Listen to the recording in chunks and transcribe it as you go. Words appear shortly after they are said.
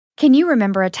Can you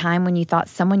remember a time when you thought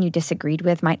someone you disagreed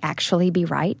with might actually be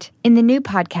right? In the new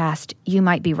podcast, You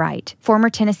Might Be Right, former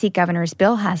Tennessee Governors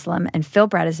Bill Haslam and Phil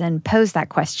Bredesen pose that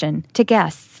question to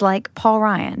guests like Paul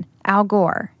Ryan, Al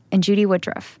Gore, and Judy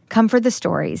Woodruff. Come for the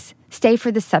stories, stay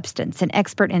for the substance and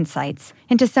expert insights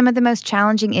into some of the most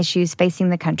challenging issues facing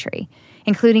the country,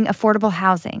 including affordable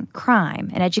housing, crime,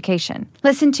 and education.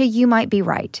 Listen to You Might Be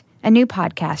Right, a new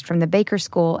podcast from the Baker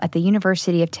School at the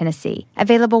University of Tennessee,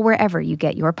 available wherever you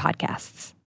get your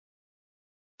podcasts.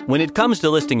 When it comes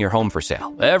to listing your home for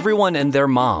sale, everyone and their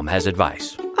mom has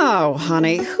advice. Oh,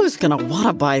 honey, who's going to want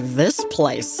to buy this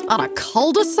place? On a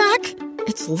cul-de-sac?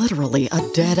 It's literally a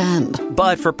dead end.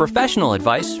 But for professional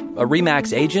advice, a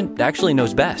RE/MAX agent actually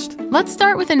knows best. Let's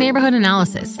start with a neighborhood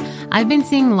analysis. I've been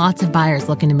seeing lots of buyers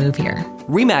looking to move here.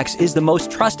 RE/MAX is the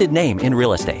most trusted name in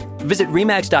real estate. Visit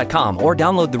RE/MAX.com or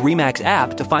download the RE/MAX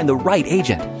app to find the right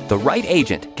agent. The right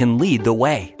agent can lead the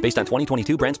way. Based on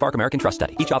 2022 BrandSpark American Trust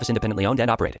Study. Each office independently owned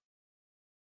and operated.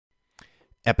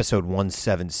 Episode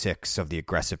 176 of the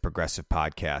Aggressive Progressive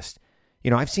Podcast.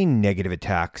 You know, I've seen negative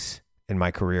attacks in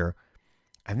my career.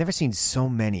 I've never seen so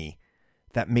many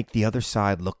that make the other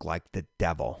side look like the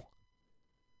devil.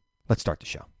 Let's start the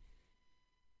show.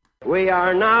 We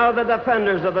are now the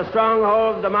defenders of the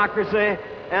stronghold of democracy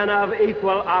and of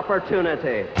equal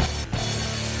opportunity.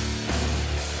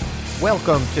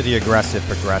 Welcome to the Aggressive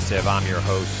Progressive. I'm your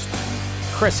host,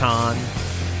 Chris Hahn.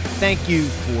 Thank you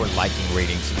for liking,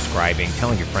 rating, subscribing,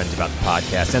 telling your friends about the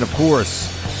podcast, and of course,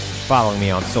 following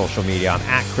me on social media. I'm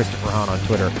at Christopher Hahn on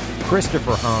Twitter,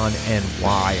 Christopher Hahn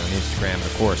NY on Instagram, and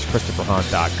of course,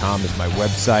 ChristopherHahn.com is my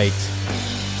website.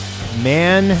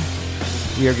 Man,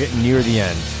 we are getting near the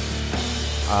end.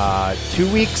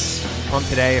 2 weeks from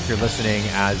today, if you're listening,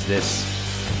 as this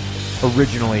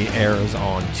originally airs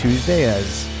on Tuesday,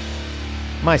 as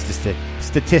my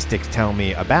statistics tell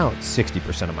me about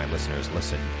 60% of my listeners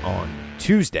listen on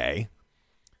Tuesday.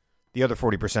 The other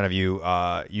 40% of you,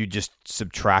 you just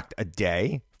subtract a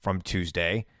day from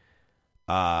Tuesday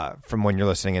from when you're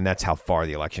listening, and that's how far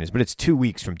the election is. But it's 2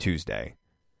 weeks from Tuesday.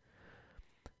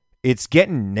 It's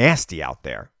getting nasty out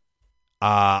there.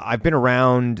 I've been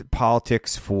around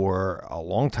politics for a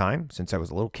long time, since I was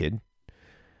a little kid,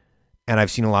 and I've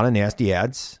seen a lot of nasty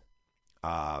ads.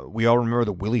 We all remember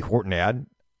the Willie Horton ad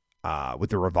with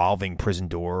the revolving prison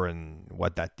door and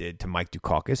what that did to Mike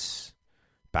Dukakis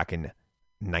back in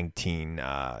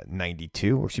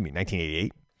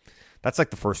 1988. That's like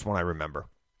the first one I remember.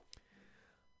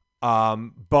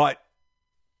 But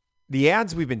the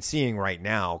ads we've been seeing right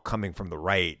now coming from the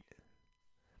right,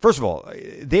 first of all,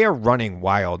 they are running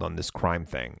wild on this crime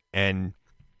thing. And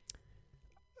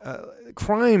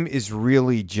crime is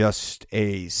really just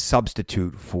a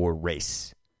substitute for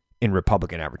race in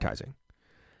Republican advertising.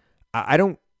 I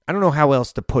don't know how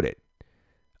else to put it.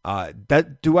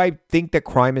 Do I think that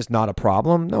crime is not a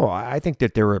problem? No, I think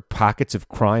that there are pockets of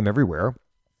crime everywhere.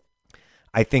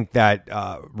 I think that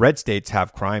red states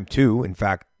have crime too. In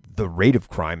fact, the rate of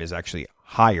crime is actually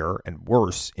higher and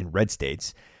worse in red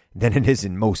states than it is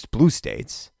in most blue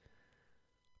states.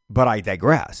 But I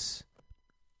digress.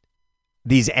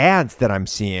 These ads that I'm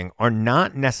seeing are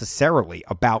not necessarily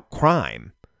about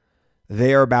crime.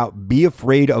 They are about be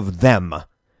afraid of them.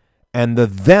 And the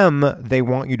them they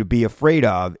want you to be afraid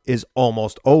of is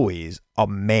almost always a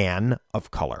man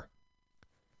of color.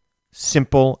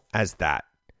 Simple as that.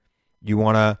 You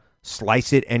want to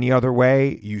slice it any other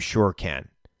way? You sure can.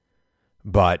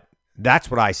 But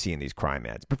that's what I see in these crime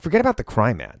ads. But forget about the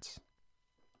crime ads.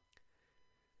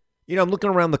 You know, I'm looking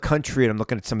around the country and I'm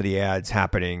looking at some of the ads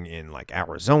happening in like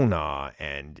Arizona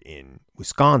and in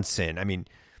Wisconsin. I mean,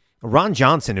 Ron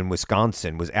Johnson in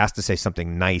Wisconsin was asked to say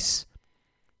something nice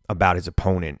about his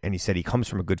opponent, and he said he comes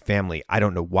from a good family. I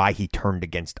don't know why he turned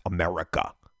against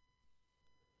America.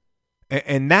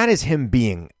 And that is him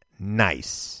being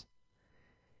nice.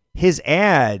 His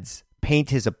ads paint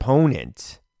his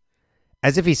opponent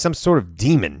as if he's some sort of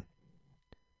demon.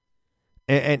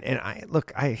 And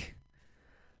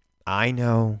I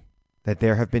know that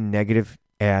there have been negative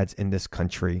ads in this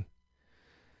country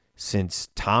since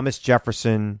Thomas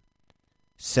Jefferson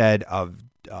said of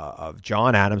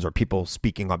John Adams, or people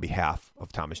speaking on behalf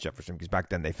of Thomas Jefferson, because back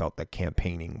then they felt that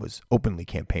openly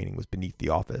campaigning was beneath the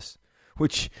office,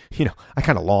 which, you know, I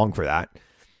kind of long for that.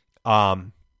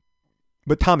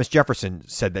 But Thomas Jefferson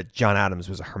said that John Adams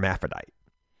was a hermaphrodite.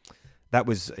 That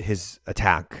was his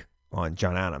attack on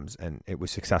John Adams, and it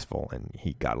was successful, and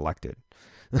he got elected.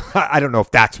 I don't know if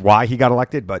that's why he got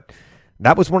elected, but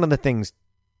that was one of the things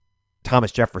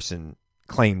Thomas Jefferson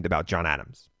claimed about John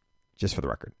Adams, just for the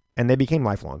record. And they became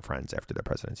lifelong friends after their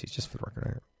presidencies, just for the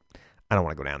record. I don't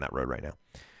want to go down that road right now.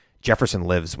 Jefferson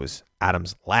lives was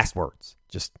Adams' last words.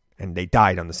 And they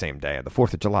died on the same day, the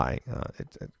 4th of July.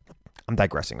 I'm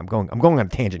digressing. I'm going on a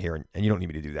tangent here, and you don't need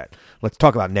me to do that. Let's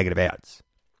talk about negative ads.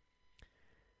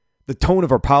 The tone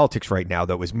of our politics right now,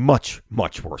 though, is much,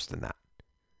 much worse than that.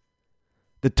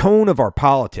 The tone of our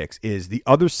politics is the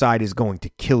other side is going to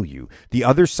kill you. The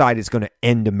other side is going to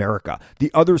end America.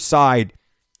 The other side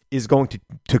is going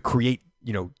to create,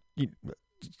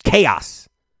 chaos.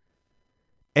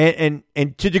 And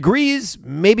to degrees,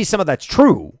 maybe some of that's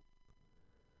true.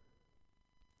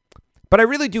 But I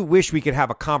really do wish we could have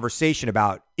a conversation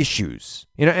about issues.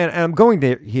 And I'm going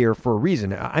to here for a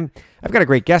reason. I've got a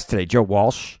great guest today, Joe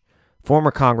Walsh,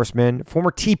 former congressman,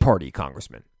 former Tea Party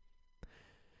congressman.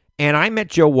 And I met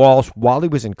Joe Walsh while he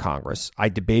was in Congress. I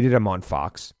debated him on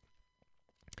Fox.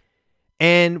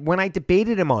 And when I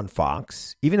debated him on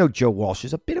Fox, even though Joe Walsh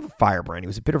is a bit of a firebrand, he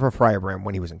was a bit of a firebrand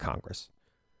when he was in Congress,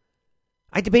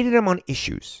 I debated him on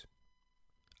issues.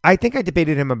 I think I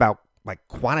debated him about like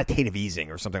quantitative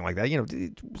easing or something like that,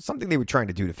 something they were trying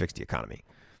to do to fix the economy.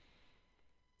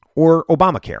 Or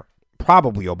Obamacare,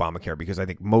 probably Obamacare, because I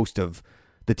think most of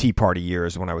the Tea Party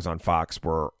years when I was on Fox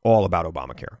were all about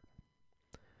Obamacare.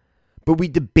 But we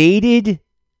debated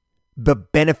the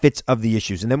benefits of the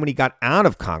issues. And then when he got out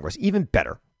of Congress, even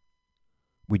better,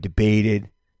 we debated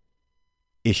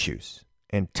issues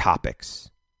and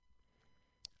topics.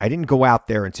 I didn't go out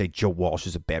there and say Joe Walsh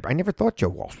is I never thought Joe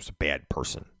Walsh was a bad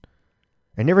person.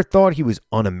 I never thought he was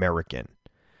un-American.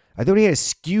 I thought he had a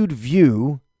skewed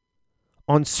view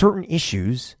on certain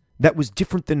issues that was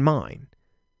different than mine.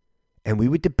 And we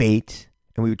would debate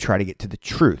and we would try to get to the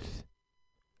truth.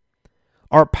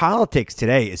 Our politics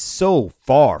today is so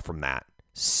far from that.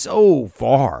 So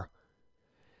far.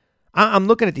 I'm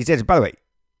looking at these ads. By the way,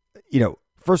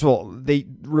 first of all,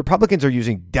 Republicans are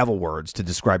using devil words to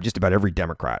describe just about every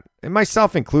Democrat, and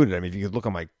myself included. I mean, if you could look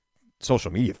on my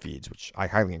social media feeds, which I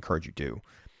highly encourage you do,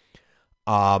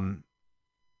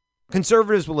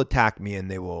 conservatives will attack me and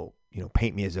they will,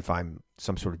 paint me as if I'm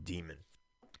some sort of demon,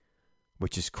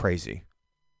 which is crazy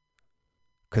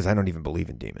because I don't even believe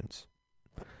in demons.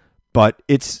 But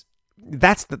that's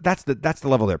the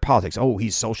level of their politics. Oh,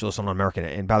 he's socialist and un-American.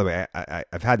 And by the way,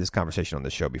 I've had this conversation on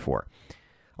this show before.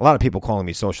 A lot of people calling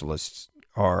me socialists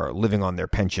are living on their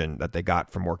pension that they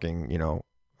got from working,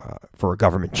 for a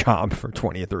government job for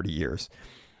 20 or 30 years.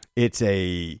 It's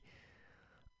a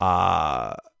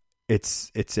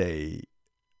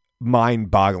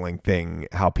mind-boggling thing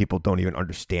how people don't even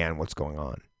understand what's going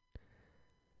on.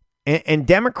 And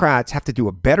Democrats have to do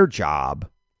a better job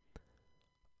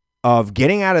of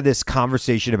getting out of this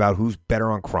conversation about who's better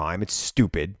on crime. It's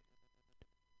stupid.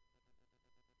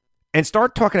 And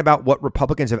start talking about what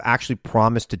Republicans have actually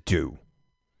promised to do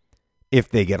if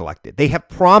they get elected. They have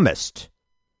promised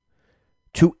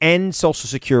to end Social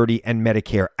Security and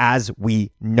Medicare as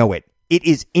we know it. It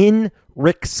is in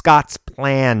Rick Scott's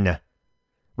plan.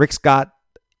 Rick Scott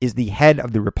is the head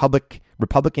of the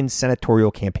Republican Senatorial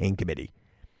Campaign Committee.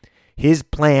 His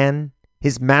plan,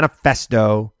 his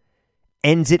manifesto,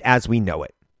 ends it as we know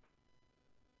it.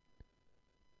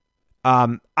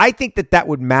 I think that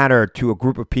would matter to a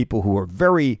group of people who are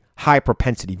very high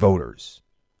propensity voters.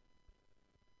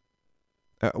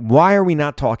 Why are we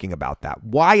not talking about that?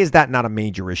 Why is that not a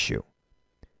major issue?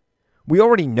 We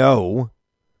already know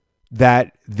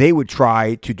that they would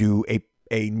try to do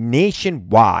a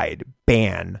nationwide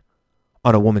ban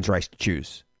on a woman's right to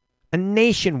choose. A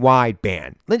nationwide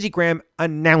ban. Lindsey Graham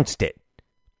announced it.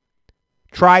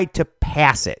 Tried to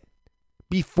pass it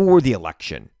before the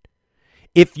election.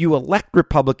 If you elect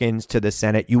Republicans to the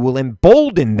Senate, you will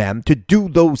embolden them to do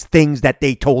those things that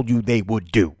they told you they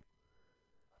would do.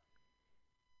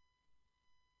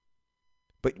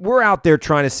 But we're out there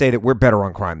trying to say that we're better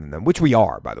on crime than them, which we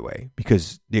are, by the way,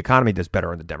 because the economy does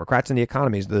better on the Democrats, and the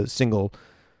economy is the single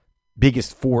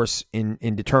biggest force in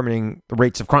determining the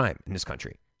rates of crime in this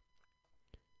country.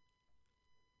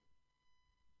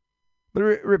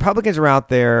 But Republicans are out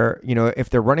there, if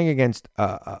they're running against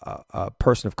a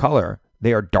person of color,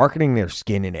 they are darkening their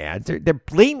skin in ads. They're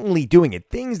blatantly doing it.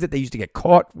 Things that they used to get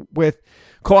caught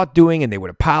doing, and they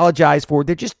would apologize for.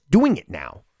 They're just doing it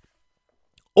now.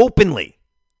 Openly.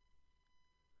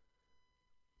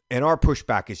 And our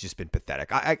pushback has just been pathetic.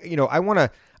 I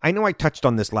know I touched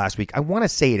on this last week. I want to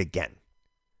say it again.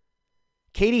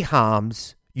 Katie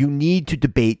Hobbs, you need to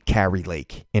debate Kari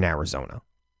Lake in Arizona.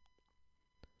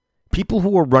 People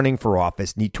who are running for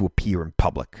office need to appear in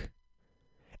public.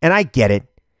 And I get it.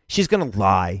 She's going to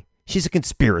lie. She's a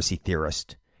conspiracy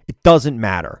theorist. It doesn't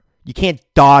matter. You can't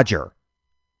dodge her.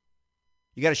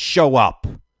 You got to show up.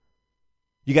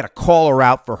 You got to call her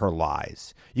out for her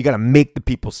lies. You got to make the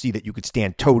people see that you could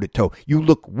stand toe-to-toe. You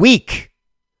look weak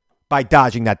by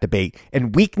dodging that debate.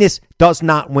 And weakness does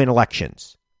not win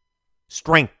elections.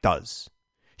 Strength does.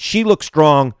 She looks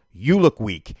strong. You look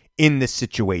weak in this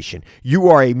situation. You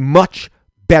are a much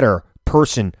better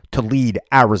person to lead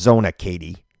Arizona,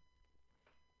 Katie.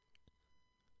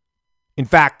 In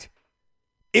fact,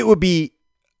 it would be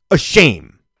a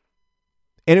shame.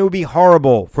 And it would be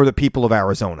horrible for the people of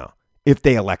Arizona if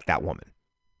they elect that woman.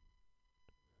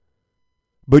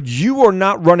 But you are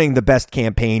not running the best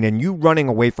campaign, and you running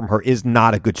away from her is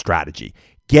not a good strategy.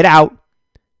 Get out.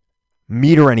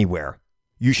 Meet her anywhere.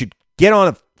 You should get on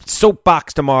a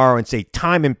soapbox tomorrow and say,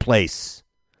 time and place.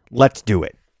 Let's do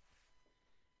it.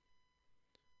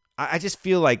 I just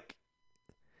feel like,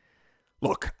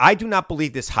 look, I do not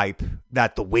believe this hype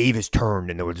that the wave is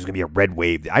turned and there's going to be a red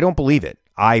wave. I don't believe it.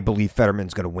 I believe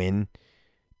Fetterman's going to win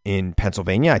in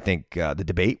Pennsylvania. I think the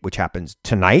debate, which happens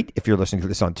tonight, if you're listening to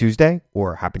this on Tuesday,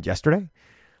 or happened yesterday,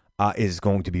 is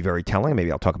going to be very telling.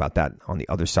 Maybe I'll talk about that on the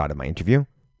other side of my interview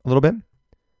a little bit.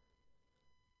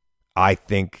 I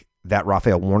think that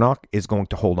Raphael Warnock is going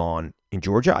to hold on in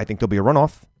Georgia. I think there'll be a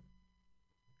runoff.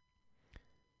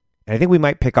 And I think we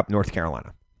might pick up North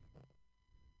Carolina.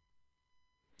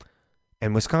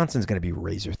 And Wisconsin's going to be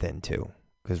razor thin, too,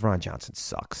 because Ron Johnson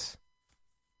sucks.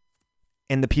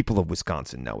 And the people of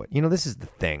Wisconsin know it. You know, this is the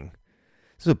thing.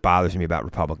 This is what bothers me about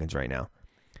Republicans right now.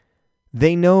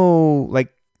 They know,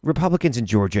 like, Republicans in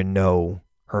Georgia know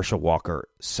Herschel Walker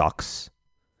sucks.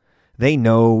 They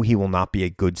know he will not be a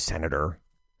good senator.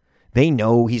 They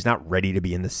know he's not ready to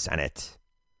be in the Senate.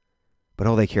 But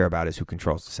all they care about is who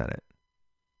controls the Senate.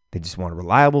 They just want a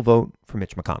reliable vote for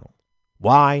Mitch McConnell.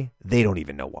 Why? They don't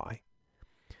even know why.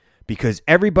 Because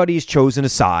everybody's chosen a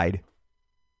side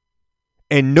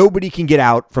and nobody can get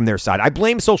out from their side. I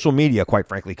blame social media, quite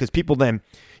frankly, because people then,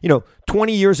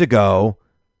 20 years ago,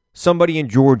 somebody in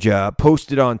Georgia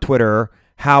posted on Twitter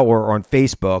or on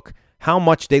Facebook how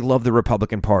much they love the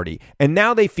Republican Party. And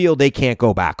now they feel they can't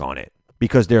go back on it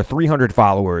because their 300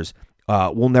 followers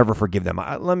will never forgive them.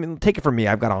 Let me take it from me.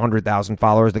 I've got 100,000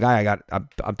 followers. The guy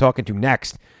I'm talking to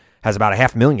next has about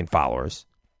 500,000 followers.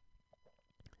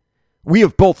 We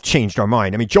have both changed our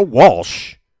mind. I mean, Joe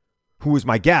Walsh, who was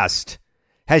my guest,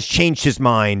 has changed his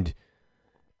mind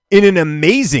in an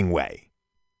amazing way.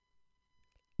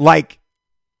 Like,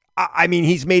 I mean,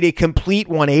 he's made a complete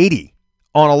 180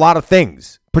 on a lot of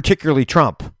things, particularly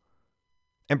Trump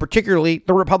and particularly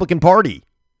the Republican Party.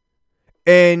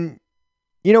 And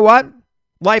you know what?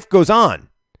 Life goes on.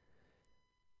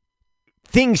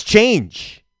 Things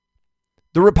change.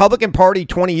 The Republican Party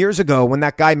 20 years ago, when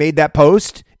that guy made that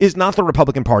post, is not the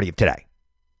Republican Party of today.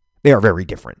 They are very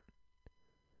different.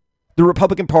 The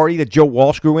Republican Party that Joe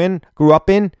Walsh grew up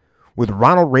in, with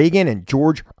Ronald Reagan and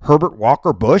George Herbert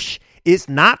Walker Bush, is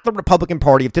not the Republican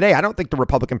Party of today. I don't think the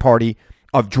Republican Party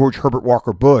of George Herbert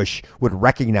Walker Bush would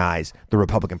recognize the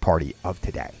Republican Party of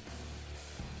today.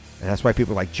 And that's why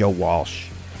people like Joe Walsh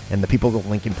and the people of the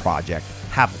Lincoln Project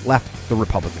have left the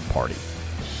Republican Party.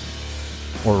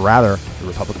 Or rather, the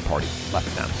Republican Party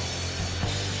left them.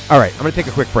 All right, I'm going to take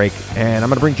a quick break, and I'm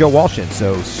going to bring Joe Walsh in,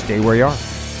 so stay where you are.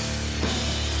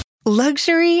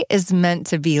 Luxury is meant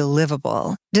to be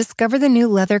livable. Discover the new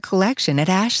leather collection at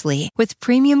Ashley, with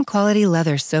premium quality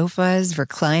leather sofas,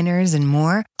 recliners, and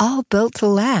more, all built to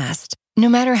last. No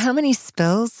matter how many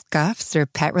spills, scuffs, or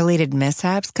pet-related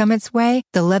mishaps come its way,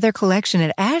 the leather collection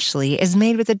at Ashley is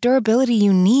made with the durability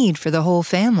you need for the whole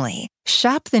family.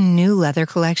 Shop the new leather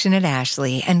collection at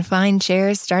Ashley and find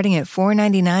chairs starting at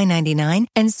 $499.99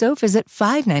 and sofas at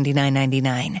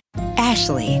 $599.99.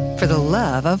 Ashley, for the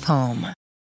love of home.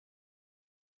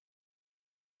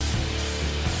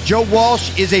 Joe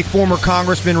Walsh is a former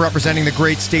congressman representing the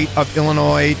great state of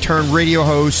Illinois, turned radio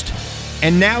host.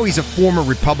 And now he's a former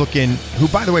Republican who,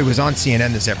 by the way, was on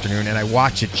CNN this afternoon, and I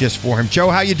watched it just for him.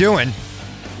 Joe, how you doing?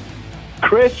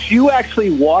 Chris, you actually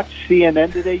watched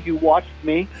CNN today? You watched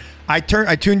me? I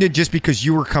tuned in just because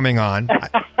you were coming on.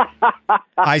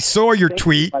 I saw your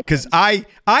tweet because I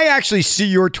actually see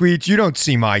your tweets. You don't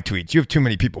see my tweets. You have too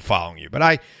many people following you.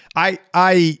 But I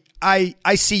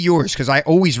see yours because I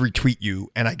always retweet you,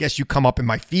 and I guess you come up in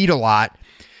my feed a lot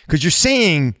because you're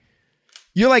saying...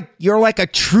 You're like a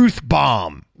truth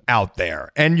bomb out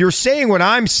there. And you're saying what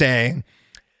I'm saying,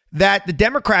 that the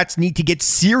Democrats need to get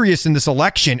serious in this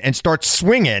election and start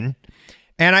swinging.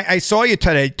 And I saw you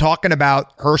today talking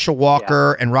about Herschel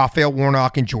Walker and Raphael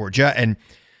Warnock in Georgia. And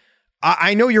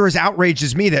I know you're as outraged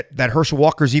as me that Herschel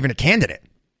Walker is even a candidate.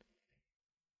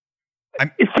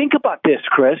 Think about this,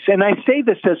 Chris, and I say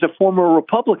this as a former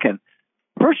Republican.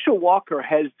 Herschel Walker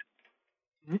has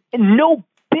no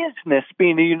business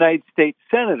being a United States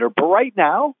Senator. But right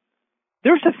now,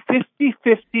 there's a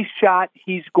 50-50 shot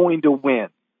he's going to win.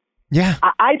 Yeah.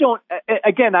 I don't,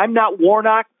 again, I'm not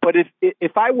Warnock, but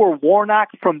if I were Warnock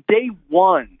from day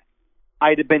one,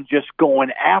 I'd have been just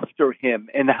going after him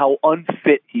and how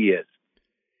unfit he is.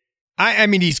 I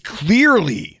mean, he's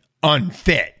clearly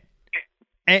unfit.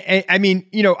 I mean,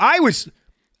 you know, I was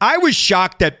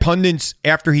shocked that pundits,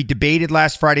 after he debated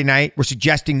last Friday night, were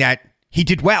suggesting that he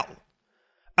did well.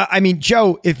 I mean,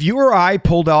 Joe, if you or I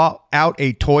pulled out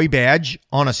a toy badge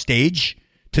on a stage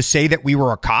to say that we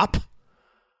were a cop,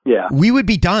 yeah, we would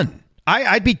be done.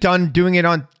 I'd be done doing it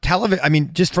on television. I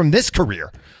mean, just from this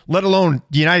career, let alone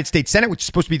the United States Senate, which is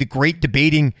supposed to be the great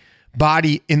debating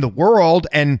body in the world,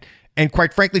 and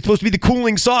quite frankly, it's supposed to be the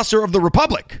cooling saucer of the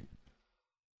republic.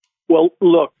 Well,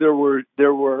 look, there were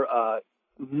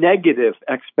negative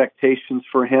expectations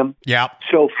for him. Yeah.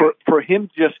 So for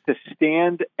him just to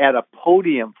stand at a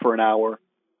podium for an hour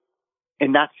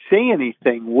and not say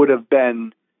anything would have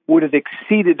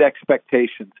exceeded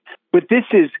expectations. But this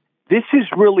is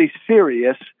really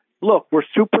serious. Look, we're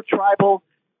super tribal.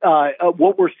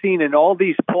 What we're seeing in all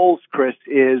these polls, Chris,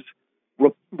 is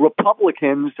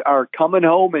Republicans are coming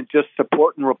home and just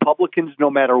supporting Republicans no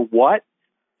matter what.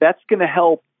 That's going to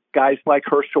help guys like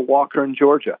Herschel Walker in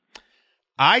Georgia.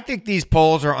 I think these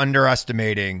polls are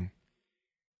underestimating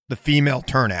the female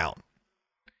turnout,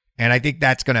 and I think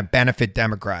that's going to benefit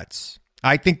Democrats.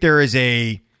 I think there is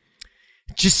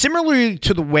just similarly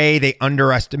to the way they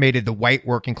underestimated the white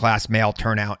working class male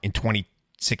turnout in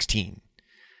 2016.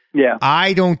 Yeah.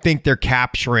 I don't think they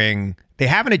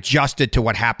haven't adjusted to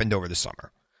what happened over the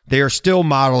summer. They are still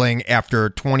modeling after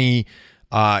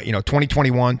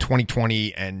 2021,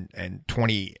 2020, and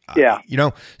 20.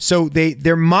 So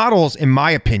their models, in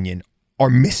my opinion, are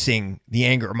missing the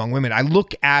anger among women. I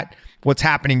look at what's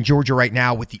happening in Georgia right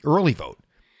now with the early vote.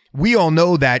 We all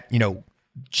know that,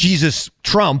 Jesus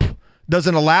Trump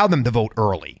doesn't allow them to vote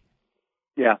early.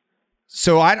 Yeah.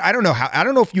 So I don't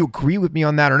know if you agree with me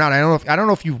on that or not. I don't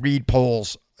know if you read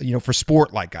polls, for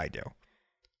sport like I do.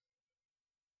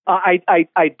 I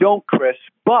don't, Chris,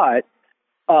 but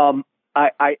I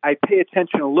pay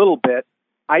attention a little bit.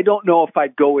 I don't know if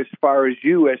I'd go as far as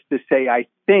you as to say I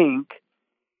think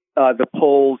the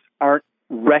polls aren't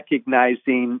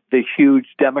recognizing the huge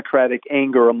Democratic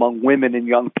anger among women and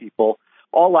young people.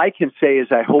 All I can say is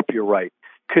I hope you're right,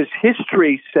 because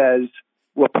history says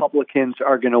Republicans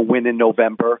are going to win in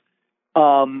November.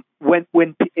 We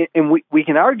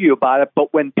can argue about it,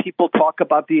 but when people talk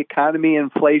about the economy,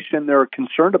 inflation, they're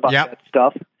concerned about that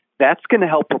stuff. That's going to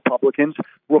help Republicans.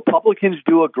 Republicans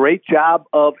do a great job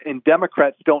and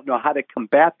Democrats don't know how to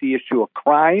combat the issue of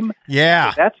crime.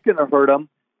 Yeah. So that's going to hurt them.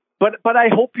 But I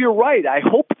hope you're right. I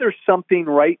hope there's something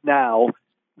right now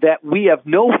that we have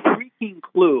no freaking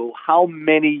clue how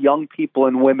many young people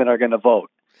and women are going to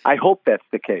vote. I hope that's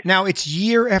the case. Now, it's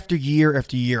year after year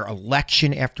after year,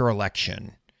 election after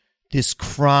election, this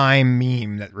crime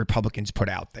meme that Republicans put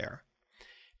out there.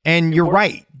 And you're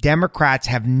right. Democrats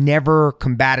have never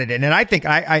combated it. And I think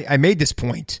I made this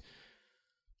point.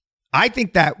 I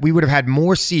think that we would have had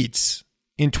more seats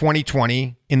in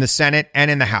 2020 in the Senate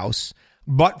and in the House,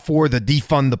 but for the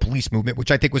defund the police movement, which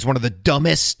I think was one of the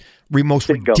dumbest, most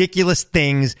ridiculous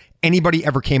things anybody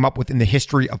ever came up with in the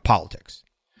history of politics.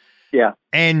 Yeah.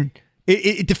 And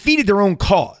it defeated their own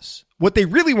cause. What they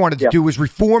really wanted to do was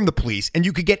reform the police, and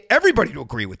you could get everybody to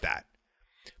agree with that.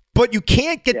 But you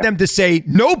can't get them to say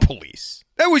no police.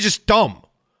 That was just dumb.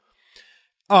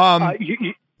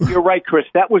 You're right, Chris.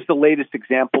 That was the latest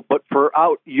example. But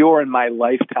throughout your and my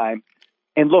lifetime,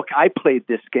 and look, I played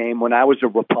this game when I was a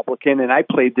Republican, and I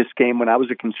played this game when I was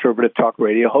a conservative talk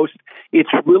radio host. It's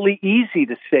really easy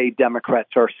to say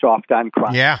Democrats are soft on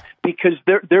crime. Yeah. Because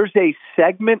there's a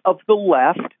segment of the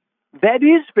left that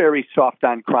is very soft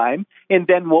on crime. And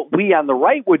then what we on the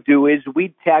right would do is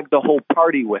we'd tag the whole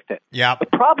party with it. Yeah. The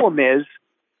problem is,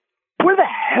 where the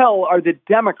hell are the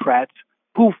Democrats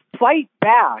who fight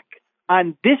back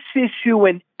on this issue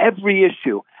and every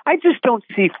issue? I just don't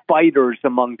see fighters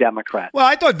among Democrats. Well,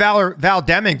 I thought Val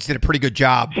Demings did a pretty good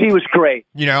job. She was great.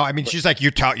 She's like,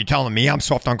 you're telling me I'm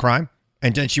soft on crime?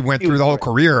 And then she went through the whole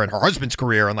career and her husband's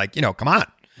career and come on.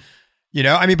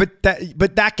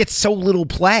 But that gets so little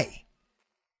play.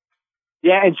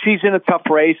 Yeah, and she's in a tough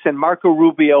race. And Marco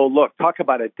Rubio, look, talk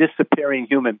about a disappearing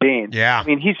human being. Yeah.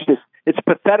 It's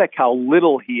pathetic how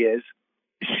little he is.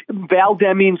 Val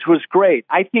Demings was great.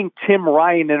 I think Tim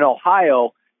Ryan in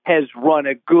Ohio has run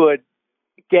a good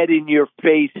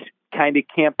get-in-your-face kind of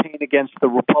campaign against the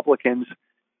Republicans.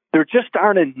 There just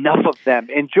aren't enough of them.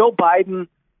 And Joe Biden,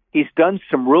 he's done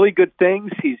some really good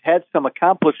things. He's had some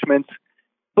accomplishments.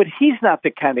 but he's not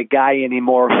the kind of guy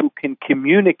anymore who can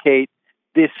communicate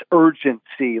this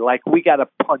urgency, like we got to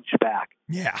punch back.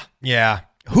 Yeah.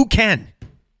 Who can?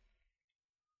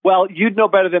 Well, you'd know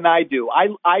better than I do.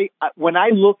 I when I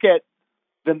look at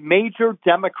the major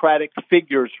Democratic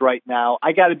figures right now,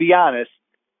 I got to be honest,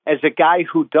 as a guy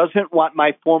who doesn't want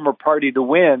my former party to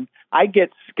win, I get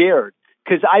scared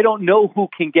because I don't know who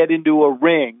can get into a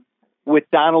ring with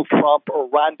Donald Trump or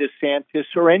Ron DeSantis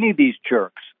or any of these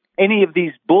jerks, any of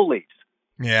these bullies.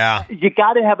 Yeah. You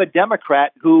got to have a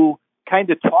Democrat who kind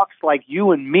of talks like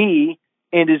you and me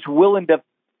and is willing to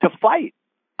fight.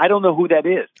 I don't know who that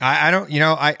is. I don't,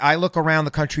 I look around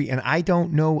the country and I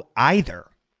don't know either.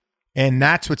 And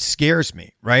that's what scares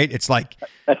me, right? It's like,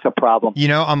 that's a problem.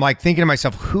 I'm like thinking to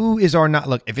myself, who is our not,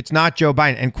 look, if it's not Joe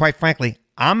Biden, and quite frankly,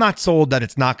 I'm not sold that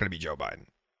it's not going to be Joe Biden.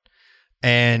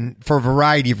 And for a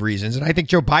variety of reasons. And I think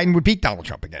Joe Biden would beat Donald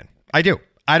Trump again. I do.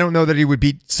 I don't know that he would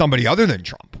beat somebody other than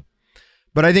Trump,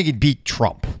 but I think he'd beat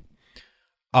Trump.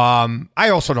 I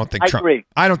also don't think Trump. Agree.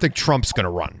 I don't think Trump's going to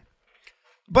run.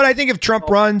 But I think if Trump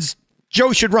runs,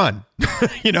 Joe should run.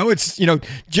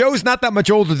 Joe's not that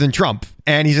much older than Trump,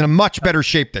 and he's in a much better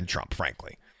shape than Trump,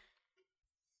 frankly.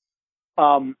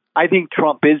 I think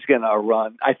Trump is going to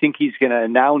run. I think he's going to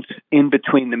announce in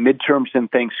between the midterms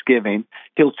and Thanksgiving.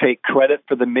 He'll take credit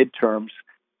for the midterms.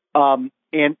 And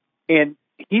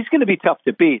he's going to be tough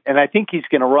to beat. And I think he's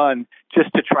going to run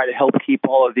just to try to help keep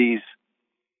all of these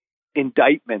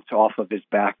indictments off of his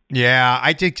back. Yeah,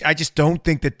 I just don't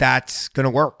think that that's going to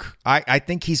work. I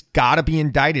think he's got to be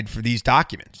indicted for these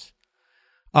documents,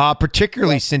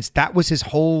 particularly since that was his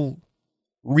whole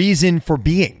reason for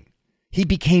being. He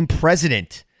became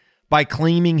president by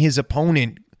claiming his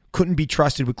opponent couldn't be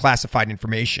trusted with classified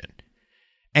information.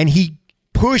 And he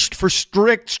pushed for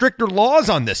stricter laws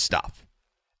on this stuff.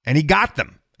 And he got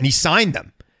them, and he signed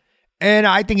them. And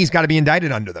I think he's got to be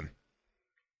indicted under them.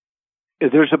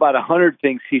 There's about 100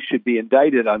 things he should be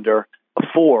indicted under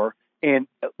for. And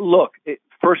look,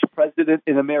 first president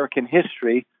in American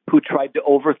history who tried to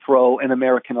overthrow an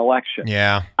American election.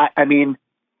 Yeah. I mean,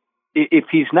 if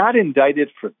he's not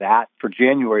indicted for that, for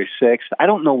January 6th, I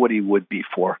don't know what he would be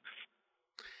for.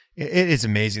 It is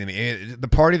amazing to me. The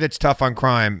party that's tough on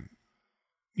crime,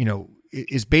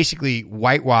 is basically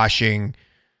whitewashing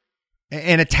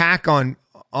an attack on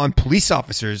police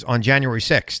officers on January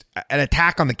 6th, an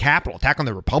attack on the Capitol, attack on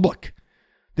the Republic.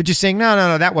 They're just saying,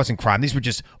 no, that wasn't crime. These were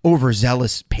just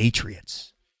overzealous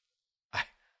patriots.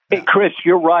 Hey, Chris,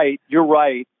 you're right.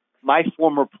 My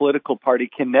former political party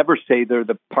can never say they're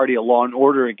the party of law and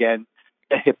order again.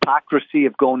 The hypocrisy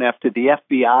of going after the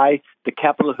FBI, the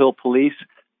Capitol Hill Police.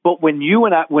 But when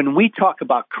we talk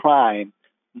about crime,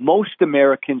 most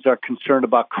Americans are concerned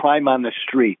about crime on the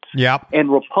streets. Yep.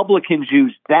 And Republicans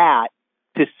use that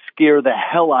to scare the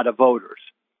hell out of voters.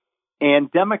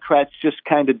 And Democrats just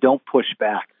kind of don't push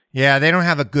back. Yeah, they don't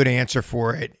have a good answer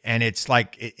for it. And it's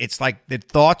like the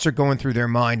thoughts are going through their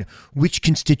mind. Which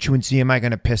constituency am I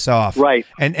going to piss off? Right.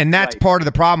 And that's part of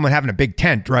the problem with having a big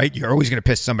tent, right? You're always going to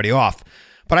piss somebody off.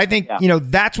 But I think,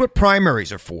 that's what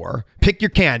primaries are for. Pick your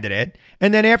candidate.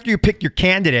 And then after you pick your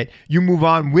candidate, you move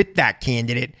on with that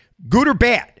candidate, good or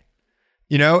bad.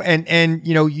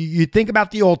 You think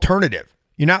about the alternative.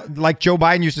 You're not, like Joe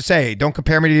Biden used to say, don't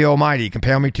compare me to the almighty,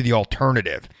 compare me to the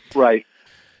alternative. Right.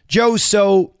 Joe,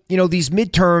 so, these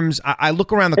midterms, I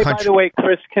look around the country. By the way,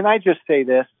 Chris, can I just say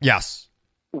this? Yes.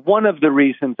 One of the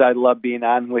reasons I love being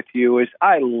on with you is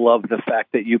I love the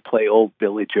fact that you play old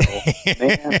Billy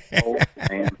Joel.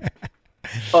 Man.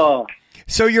 Oh.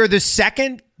 So you're the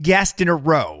second guest in a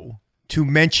row to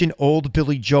mention old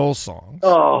Billy Joel songs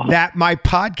that my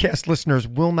podcast listeners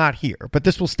will not hear, but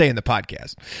this will stay in the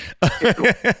podcast.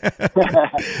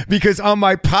 Because on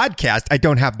my podcast, I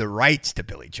don't have the rights to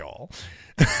Billy Joel.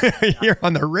 Here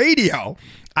on the radio,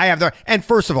 I have and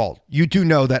first of all, you do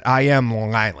know that I am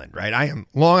Long Island, right? I am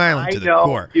Long Island to the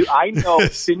core. I know,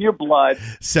 it's in your blood.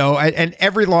 So, and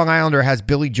every Long Islander has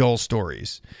Billy Joel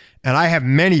stories. And I have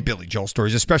many Billy Joel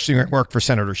stories, especially when I worked for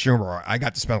Senator Schumer. I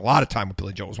got to spend a lot of time with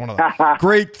Billy Joel. It was one of the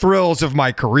great thrills of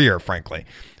my career, frankly.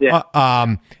 Yeah.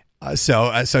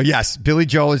 So yes, Billy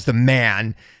Joel is the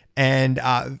man. And,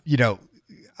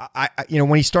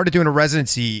 when he started doing a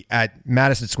residency at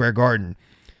Madison Square Garden,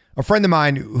 a friend of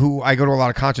mine who I go to a lot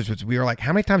of concerts with, we were like,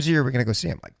 how many times a year are we going to go see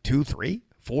him? Like 2, 3,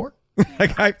 4?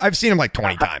 Like I've seen him like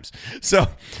 20 times. So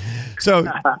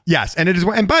yes. And it is.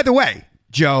 And by the way,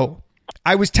 Joe,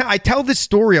 I tell this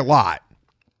story a lot.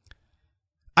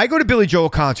 I go to Billy Joel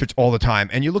concerts all the time,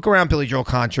 and you look around Billy Joel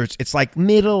concerts, it's like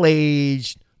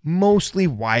middle-aged, mostly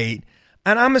white,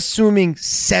 and I'm assuming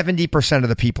 70% of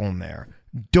the people in there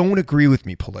don't agree with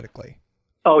me politically.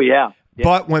 Oh, yeah.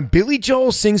 But when Billy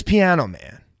Joel sings Piano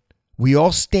Man, we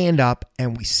all stand up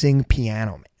and we sing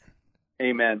Piano Man.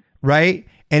 Amen. Right?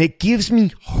 And it gives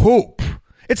me hope.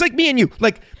 It's like me and you.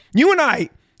 Like, you and I,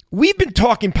 we've been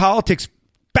talking politics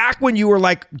back when you were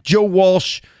like Joe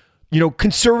Walsh,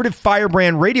 conservative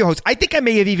firebrand radio host. I think I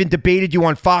may have even debated you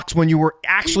on Fox when you were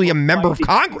actually a member of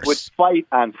Congress. Would fight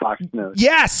on Fox News.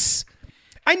 Yes.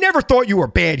 I never thought you were a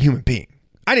bad human being.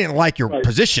 I didn't like your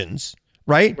positions,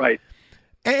 right? Right.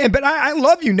 But I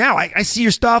love you now. I see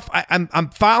your stuff. I'm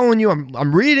following you.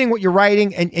 I'm reading what you're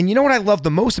writing. And you know what I love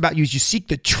the most about you is you seek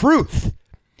the truth.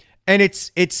 And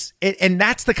and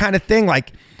that's the kind of thing,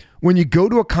 like when you go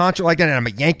to a concert like that, and I'm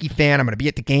a Yankee fan, I'm going to be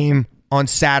at the game on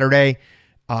Saturday.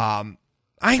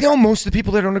 I know most of the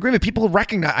people that don't agree with people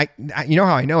recognize, you know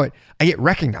how I know it? I get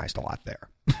recognized a lot there,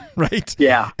 right?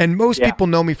 Yeah. And most people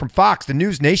know me from Fox. The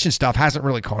News Nation stuff hasn't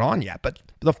really caught on yet, but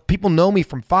the people know me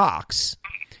from Fox,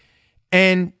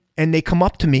 and they come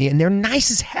up to me and they're nice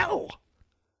as hell,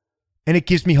 and it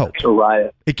gives me hope. It's a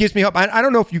riot. It gives me hope. I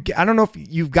don't know if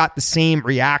you've got the same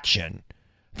reaction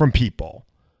from people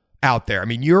out there. I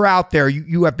mean, you're out there.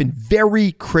 You have been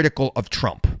very critical of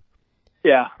Trump.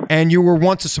 Yeah. And you were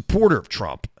once a supporter of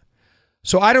Trump.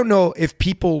 So I don't know if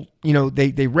people,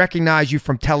 they recognize you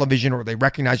from television or they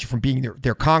recognize you from being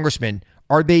their congressman.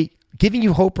 Are they giving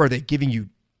you hope, or are they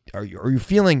are you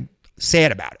feeling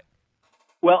sad about it?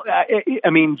 Well,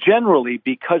 I mean, generally,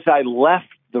 because I left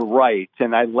the right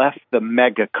and I left the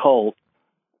mega cult,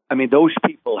 I mean, those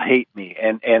people hate me,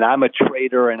 and I'm a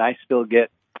traitor, and I still get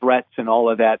threats and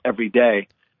all of that every day.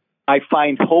 I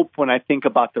find hope when I think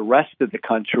about the rest of the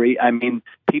country. I mean,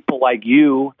 people like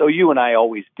you, though you and I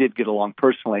always did get along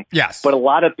personally. Yes. But a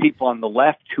lot of people on the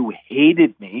left who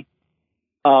hated me,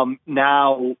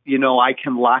 now, I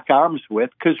can lock arms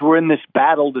with, because we're in this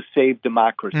battle to save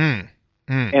democracy.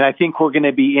 And I think we're going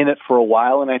to be in it for a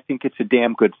while, and I think it's a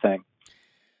damn good thing.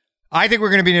 I think we're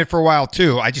going to be in it for a while,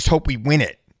 too. I just hope we win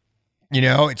it.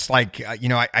 It's like,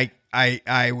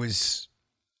 I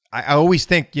always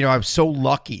think, I was so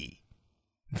lucky,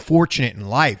 fortunate in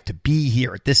life to be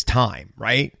here at this time,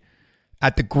 right?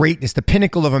 At the greatness, the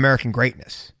pinnacle of American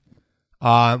greatness,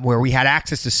 where we had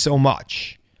access to so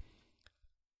much.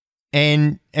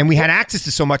 And we had access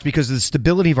to so much because of the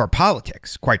stability of our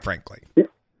politics, quite frankly.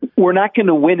 We're not going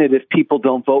to win it if people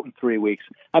don't vote in 3 weeks.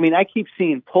 I mean, I keep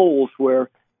seeing polls where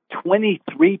 23%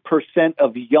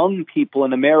 of young people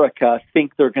in America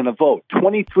think they're going to vote.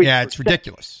 23%. Yeah, it's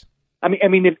ridiculous. I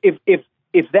mean,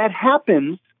 if that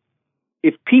happens,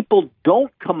 if people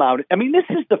don't come out, I mean, this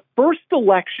is the first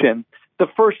election, the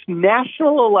first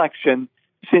national election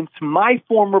since my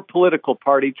former political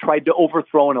party tried to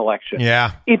overthrow an election.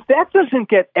 Yeah. If that doesn't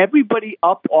get everybody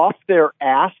up off their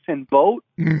ass and vote,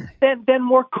 then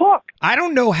we're cooked. I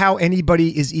don't know how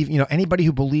anybody is even, anybody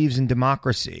who believes in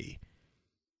democracy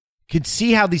could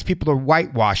see how these people are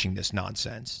whitewashing this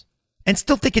nonsense and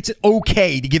still think it's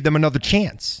okay to give them another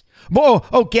chance.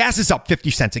 Oh, gas is up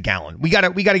 50 cents a gallon. We got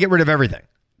to get rid of everything.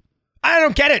 I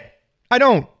don't get it. I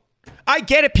don't. I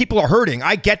get it. People are hurting.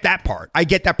 I get that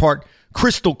part.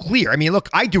 Crystal clear. I mean, look,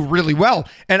 I do really well,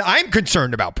 and I'm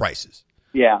concerned about prices.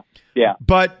 Yeah.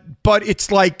 But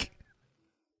it's like,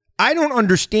 I don't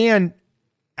understand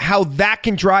how that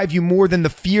can drive you more than the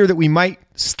fear that we might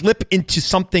slip into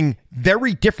something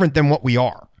very different than what we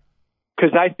are.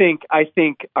 Because I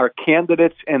think our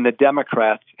candidates and the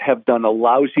Democrats have done a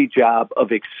lousy job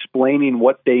of explaining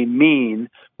what they mean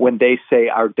when they say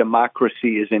our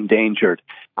democracy is endangered.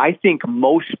 I think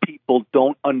most people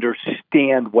don't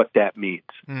understand what that means.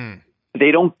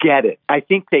 They don't get it. I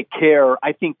think they care.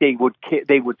 I think they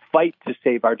would fight to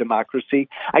save our democracy.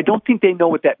 I don't think they know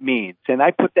what that means. And I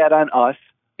put that on us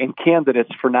and candidates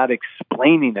for not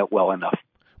explaining it well enough.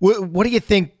 What do you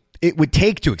think it would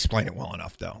take to explain it well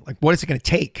enough, though? Like, what is it going to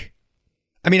take?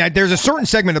 I mean, there's a certain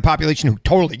segment of the population who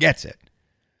totally gets it,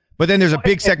 but then there's a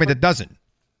big segment that doesn't.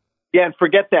 Yeah, and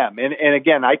forget them. And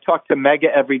again, I talk to MAGA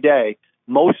every day.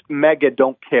 Most MAGA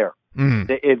don't care.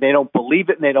 They don't believe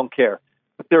it and they don't care.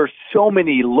 But there are so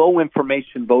many low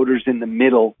information voters in the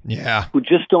middle who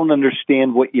just don't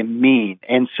understand what you mean.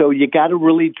 And so you got to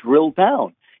really drill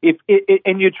down.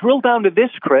 And you drill down to this,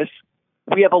 Chris.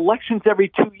 We have elections every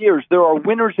 2 years. There are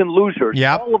winners and losers.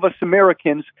 Yep. All of us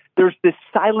Americans, there's this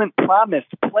silent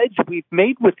pledge we've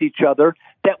made with each other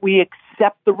that we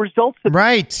accept the results of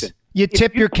right. You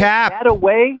tip your cap.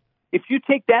 If you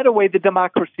take that away, the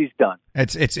democracy's done.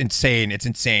 It's insane. It's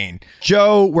insane.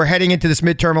 Joe, we're heading into this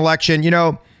midterm election.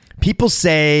 People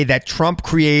say that Trump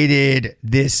created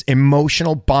this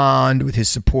emotional bond with his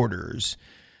supporters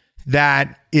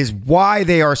that is why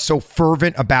they are so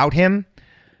fervent about him.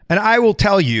 And I will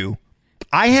tell you,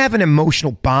 I have an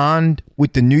emotional bond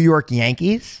with the New York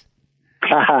Yankees.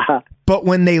 But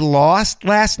when they lost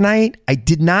last night, I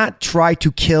did not try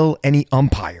to kill any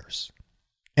umpires.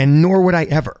 And nor would I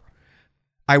ever.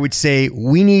 I would say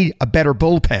we need a better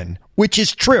bullpen, which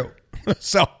is true.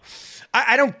 So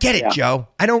I don't get it, Joe.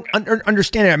 I don't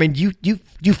understand it. I mean,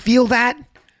 you feel that?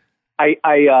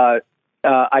 I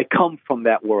come from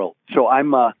that world. So I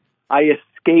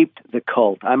escaped the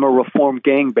cult. I'm a reformed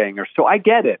gangbanger. So I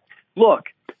get it. Look,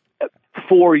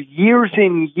 for years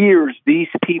and years, these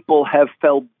people have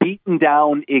felt beaten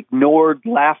down, ignored,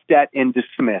 laughed at, and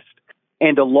dismissed.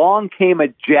 And along came a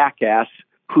jackass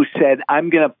who said, I'm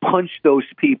going to punch those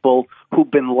people who've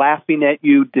been laughing at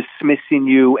you, dismissing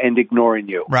you, and ignoring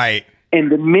you. Right. And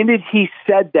the minute he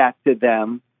said that to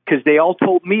them, because they all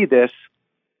told me this,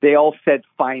 they all said,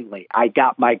 finally, I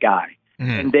got my guy.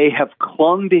 Mm-hmm. And they have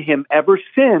clung to him ever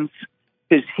since,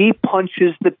 because he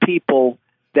punches the people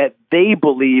that they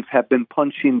believe have been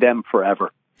punching them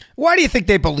forever. Why do you think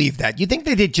they believe that? You think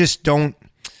they just don't,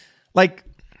 like,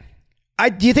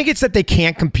 do you think it's that they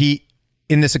can't compete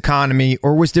in this economy,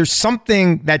 or was there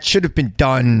something that should have been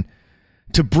done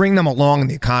to bring them along in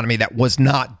the economy that was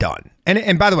not done?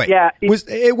 And by the way,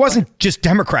 it wasn't just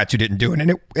Democrats who didn't do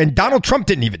it, and Donald Trump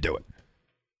didn't even do it.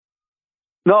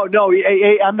 No,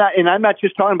 I'm not, and I'm not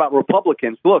just talking about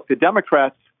Republicans. Look, the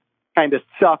Democrats kind of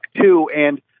suck too,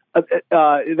 and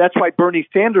that's why Bernie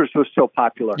Sanders was so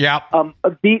popular. Yeah.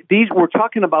 These we're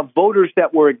talking about voters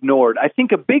that were ignored. I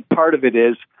think a big part of it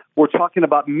is we're talking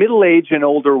about middle-aged and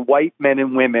older white men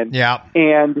and women. Yeah.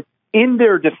 And in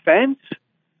their defense,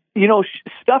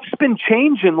 stuff's been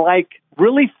changing like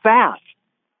really fast,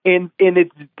 and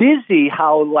it's dizzy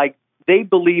how like they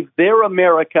believe their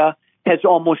America has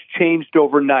almost changed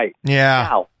overnight. Yeah.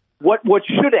 Now, what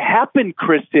should have happened,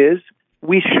 Chris, is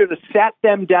we should have sat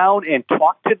them down and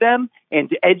talked to them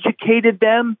and educated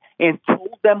them and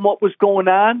told them what was going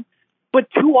on. But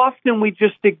too often we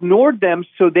just ignored them,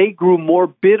 so they grew more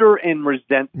bitter and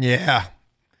resentful. Yeah.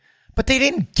 But they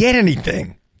didn't get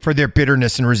anything for their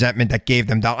bitterness and resentment that gave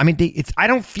them down. I mean, I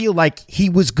don't feel like he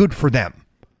was good for them.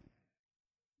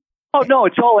 Oh no,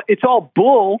 it's all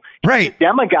bull. Right. He's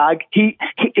a demagogue. He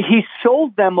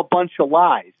sold them a bunch of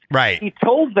lies. Right. He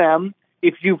told them,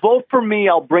 if you vote for me,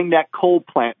 I'll bring that coal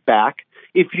plant back.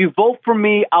 If you vote for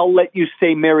me, I'll let you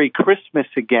say Merry Christmas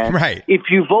again. Right. If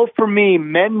you vote for me,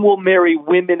 men will marry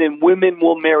women and women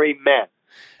will marry men.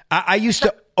 I used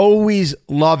to always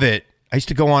love it. I used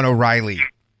to go on O'Reilly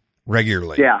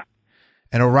regularly. Yeah.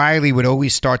 And O'Reilly would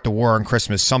always start the war on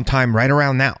Christmas sometime right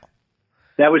around now.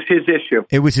 That was his issue.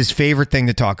 It was his favorite thing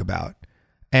to talk about.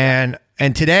 And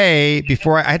today,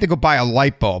 before I had to go buy a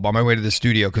light bulb on my way to the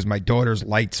studio because my daughter's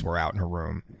lights were out in her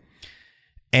room.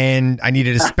 And I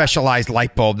needed a specialized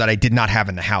light bulb that I did not have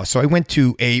in the house. So I went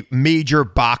to a major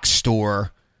box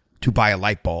store to buy a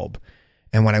light bulb.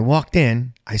 And when I walked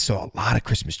in, I saw a lot of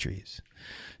Christmas trees.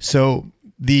 So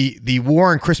the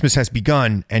war on Christmas has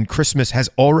begun, and Christmas has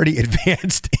already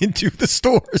advanced into the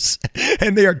stores,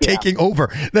 and they are taking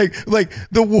over. Like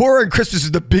the war on Christmas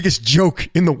is the biggest joke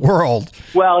in the world.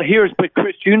 Well, but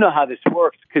Chris, you know how this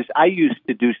works, because I used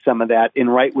to do some of that in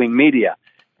right-wing media.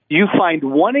 You find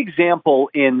one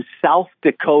example in South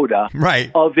Dakota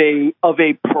right. of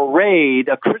a parade,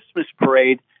 a Christmas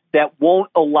parade, that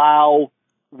won't allow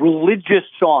religious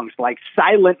songs like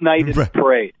Silent Night in the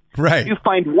parade. Right. You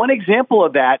find one example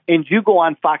of that, and you go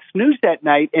on Fox News that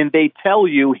night, and they tell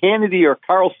you, Hannity or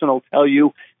Carlson will tell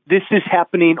you, this is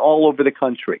happening all over the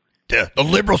country. The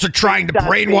liberals are trying to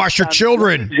brainwash your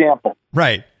children. Example.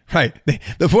 Right. Right.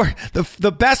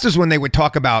 The best is when they would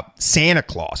talk about Santa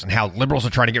Claus and how liberals are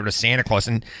trying to get rid of Santa Claus.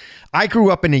 And I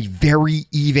grew up in a very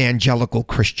evangelical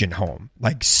Christian home,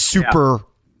 like super.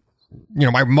 Yeah.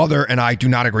 My mother and I do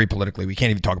not agree politically. We can't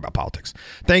even talk about politics.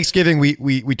 Thanksgiving,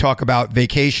 we talk about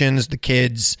vacations, the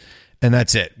kids, and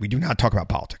that's it. We do not talk about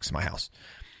politics in my house.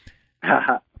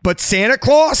 But Santa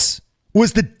Claus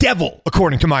was the devil,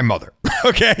 according to my mother.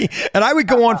 Okay? And I would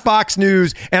go on Fox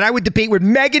News and I would debate with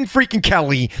Megyn freaking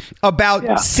Kelly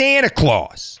about Santa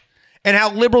Claus and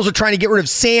how liberals are trying to get rid of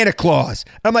Santa Claus.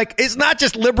 I'm like, it's not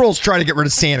just liberals trying to get rid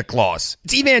of Santa Claus.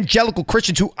 It's evangelical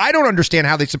Christians who I don't understand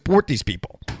how they support these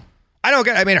people. I don't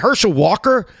get it. I mean, Herschel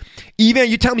Walker,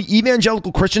 you tell me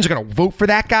evangelical Christians are going to vote for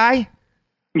that guy?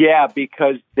 Yeah,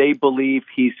 because they believe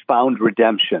he's found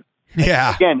redemption.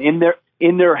 Yeah. Again,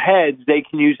 in their heads, they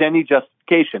can use any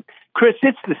justification. Chris,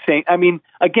 it's the same. I mean,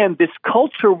 again, this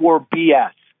culture war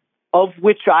BS, of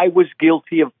which I was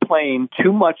guilty of playing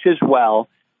too much as well.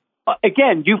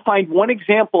 Again, you find one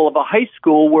example of a high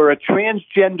school where a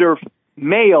transgender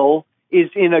male is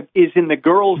in the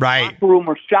girls' locker room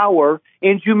or shower,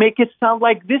 and you make it sound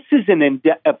like this is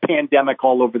a pandemic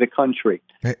all over the country.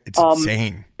 It's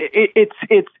insane.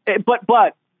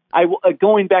 But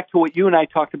going back to what you and I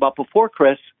talked about before,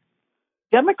 Chris,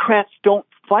 Democrats don't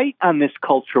fight on this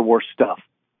culture war stuff.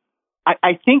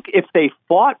 I think if they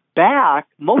fought back,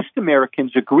 most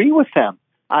Americans agree with them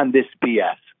on this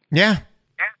BS. Yeah.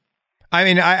 I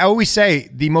mean, I always say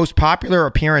the most popular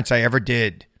appearance I ever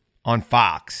did on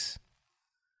Fox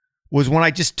was when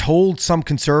I just told some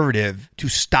conservative to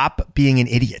stop being an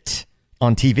idiot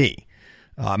on TV.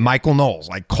 Michael Knowles,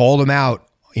 I called him out.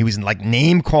 He was like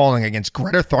name calling against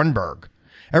Greta Thunberg.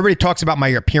 Everybody talks about my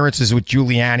appearances with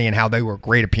Giuliani and how they were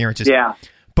great appearances. Yeah.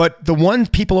 But the one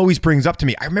people always brings up to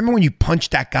me, I remember when you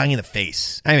punched that guy in the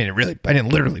face. I mean, I didn't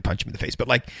literally punch him in the face, but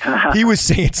like he was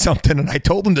saying something and I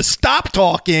told him to stop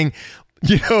talking.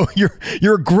 You know,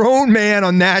 you're a grown man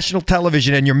on national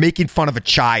television and you're making fun of a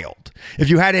child. If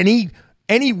you had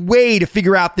any way to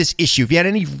figure out this issue, if you had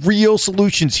any real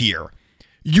solutions here,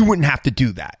 you wouldn't have to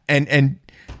do that. And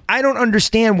I don't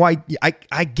understand why.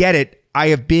 I get it. I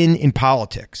have been in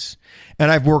politics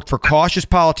and I've worked for cautious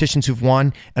politicians who've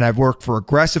won and I've worked for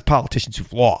aggressive politicians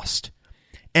who've lost.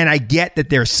 And I get that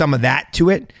there's some of that to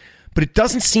it, but it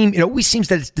always seems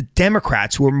that it's the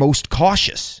Democrats who are most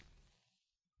cautious.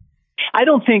 I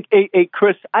don't think,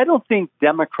 Chris, I don't think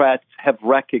Democrats have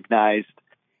recognized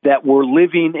that we're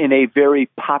living in a very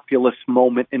populist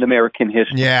moment in American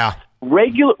history. Yeah.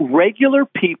 Regular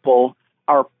people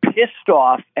are pissed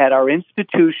off at our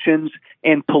institutions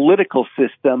and political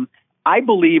system, I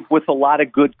believe, with a lot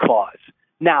of good cause.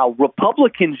 Now,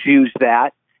 Republicans use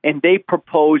that, and they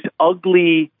propose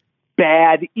ugly,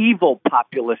 bad, evil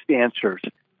populist answers.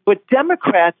 But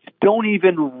Democrats don't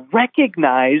even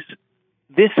recognize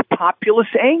this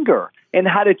populist anger and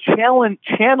how to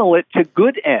channel it to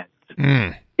good ends.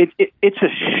 Mm. It's a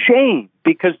shame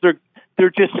because they're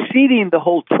just ceding the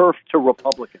whole turf to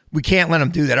Republicans. We can't let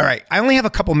them do that. All right. I only have a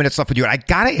couple minutes left with you. And I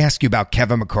got to ask you about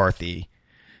Kevin McCarthy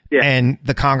and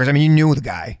the Congress. I mean, you knew the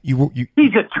guy. He's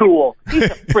a tool. He's a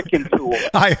freaking tool.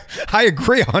 I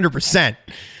agree 100%.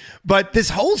 But this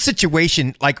whole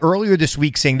situation, like earlier this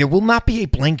week, saying there will not be a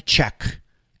blank check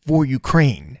for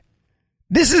Ukraine.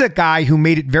 This is a guy who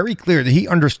made it very clear that he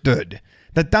understood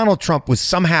that Donald Trump was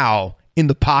somehow in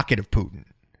the pocket of Putin.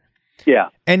 Yeah.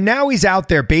 And now he's out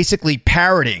there basically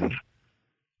parroting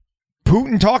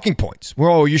Putin talking points.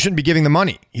 Well, you shouldn't be giving the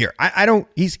money here.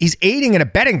 He's aiding and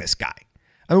abetting this guy.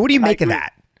 I mean, what do you make of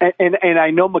that? And I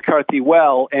know McCarthy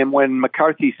well. And when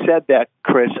McCarthy said that,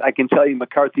 Chris, I can tell you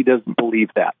McCarthy doesn't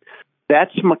believe that.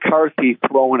 That's McCarthy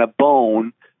throwing a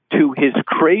bone to his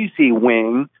crazy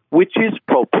wing, which is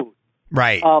pro-Putin.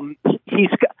 Right.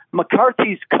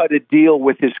 McCarthy's cut a deal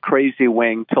with his crazy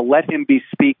wing to let him be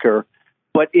speaker.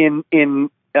 But in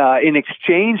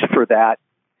exchange for that,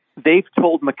 they've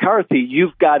told McCarthy,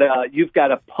 you've got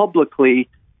to publicly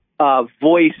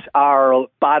voice our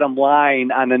bottom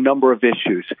line on a number of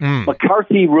issues.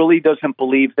 McCarthy really doesn't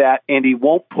believe that, and he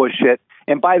won't push it.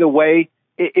 And by the way,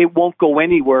 it won't go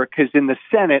anywhere because in the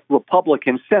Senate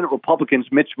Republicans,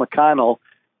 Mitch McConnell,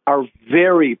 are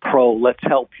very pro let's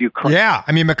help Ukraine. Yeah,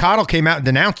 I mean, McConnell came out and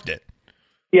denounced it.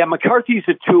 Yeah, McCarthy's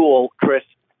a tool, Chris.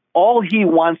 All he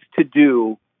wants to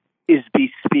do is be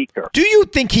speaker. Do you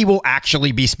think he will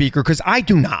actually be speaker? Because I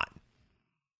do not.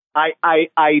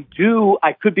 I do.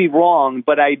 I could be wrong,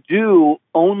 but I do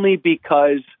only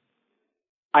because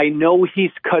I know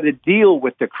he's cut a deal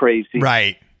with the crazy.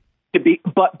 Right.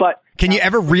 But can you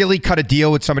ever really cut a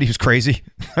deal with somebody who's crazy?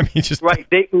 I mean, just right.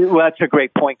 That's a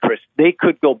great point, Chris. They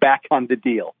could go back on the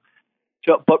deal.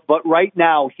 So, but right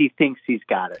now he thinks he's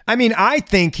got it. I mean, I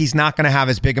think he's not going to have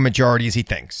as big a majority as he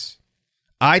thinks.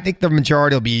 I think the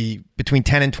majority will be between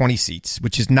 10 and 20 seats,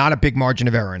 which is not a big margin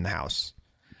of error in the House.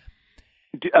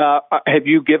 Have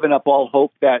you given up all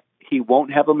hope that he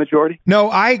won't have a majority? No,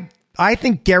 I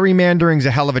think gerrymandering is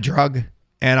a hell of a drug,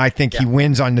 and I think he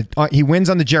wins on the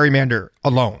gerrymander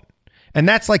alone, and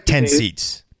that's like 10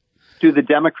 seats. Do the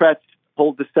Democrats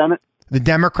hold the Senate? The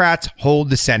Democrats hold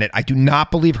the Senate. I do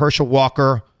not believe Herschel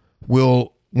Walker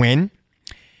will win.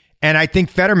 And I think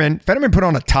Fetterman put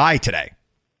on a tie today.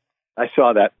 I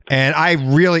saw that. And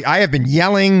I have been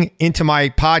yelling into my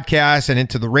podcast and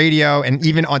into the radio and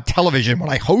even on television when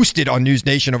I hosted on News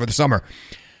Nation over the summer.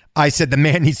 I said the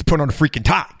man needs to put on a freaking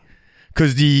tie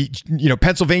because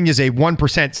Pennsylvania is a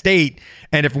 1% state.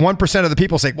 And if 1% of the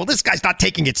people say, well, this guy's not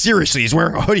taking it seriously, he's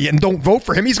wearing a hoodie and don't vote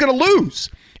for him, he's going to lose.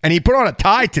 And he put on a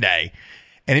tie today,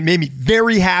 and it made me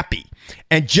very happy.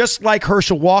 And just like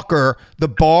Herschel Walker, the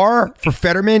bar for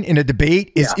Fetterman in a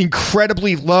debate is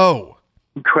incredibly low.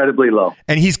 Incredibly low.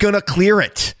 And he's going to clear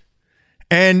it.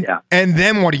 And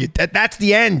then what do you? That's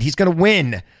the end. He's going to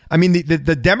win. I mean,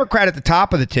 the Democrat at the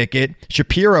top of the ticket,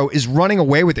 Shapiro, is running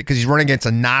away with it because he's running against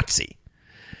a Nazi.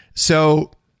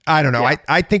 So I don't know. Yeah.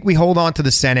 I think we hold on to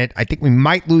the Senate. I think we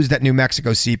might lose that New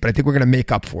Mexico seat, but I think we're going to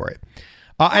make up for it.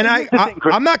 And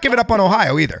I'm not giving up on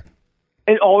Ohio either.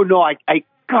 And no, I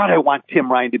want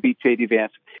Tim Ryan to beat J.D.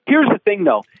 Vance. Here's the thing,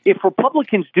 though. If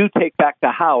Republicans do take back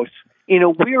the House, in a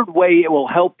weird way, it will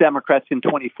help Democrats in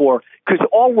 24 because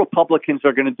all Republicans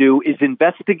are going to do is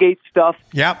investigate stuff,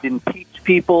 impeach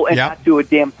people, and not do a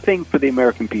damn thing for the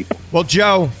American people. Well,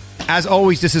 Joe, as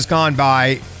always, this has gone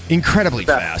by incredibly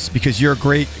fast because you're a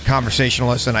great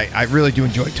conversationalist, and I really do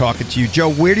enjoy talking to you.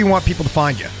 Joe, where do you want people to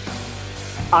find you?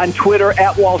 On Twitter,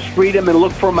 @WalshFreedom, and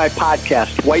look for my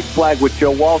podcast, White Flag with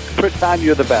Joe Walsh. Chris Hahn,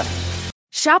 you're the best.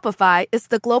 Shopify is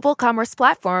the global commerce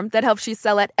platform that helps you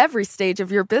sell at every stage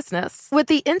of your business. With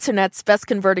the internet's best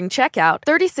converting checkout,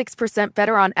 36%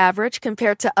 better on average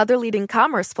compared to other leading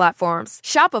commerce platforms,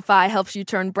 Shopify helps you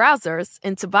turn browsers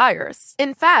into buyers.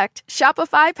 In fact,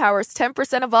 Shopify powers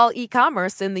 10% of all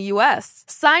e-commerce in the U.S.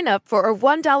 Sign up for a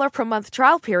 $1 per month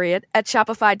trial period at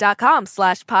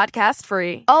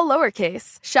shopify.com/podcast-free. All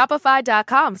lowercase,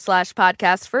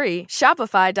 shopify.com/podcast-free,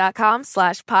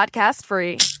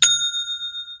 shopify.com/podcast-free.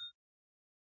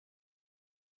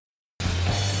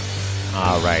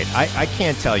 All right. I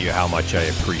can't tell you how much I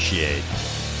appreciate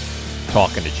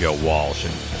talking to Joe Walsh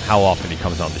and how often he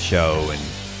comes on the show and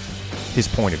his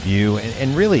point of view,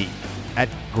 and really at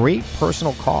great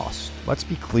personal cost. Let's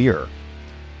be clear.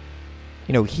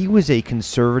 You know, he was a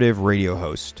conservative radio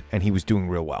host, and he was doing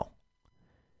real well.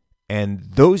 And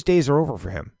those days are over for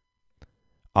him.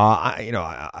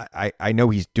 I know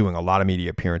he's doing a lot of media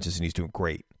appearances, and he's doing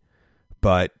great.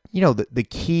 But, you know, the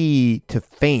key to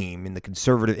fame in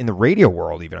the radio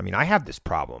world even, I mean, I have this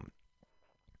problem.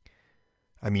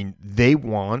 I mean, they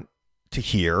want to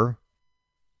hear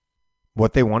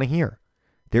what they want to hear.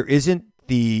 There isn't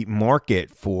the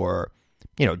market for,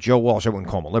 you know, Joe Walsh. I wouldn't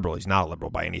call him a liberal. He's not a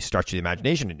liberal by any stretch of the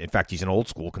imagination. In fact, he's an old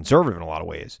school conservative in a lot of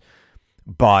ways.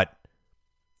 But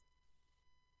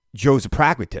Joe's a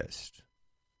pragmatist.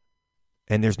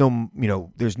 And there's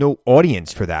no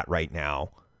audience for that right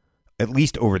now. At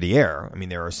least over the air. I mean,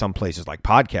 there are some places like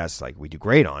podcasts like we do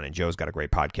great on, and Joe's got a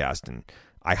great podcast, and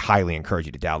I highly encourage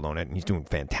you to download it, and he's doing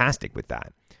fantastic with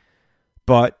that.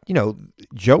 But, you know,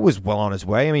 Joe was well on his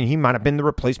way. I mean, he might have been the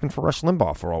replacement for Rush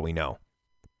Limbaugh for all we know.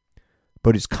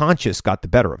 But his conscience got the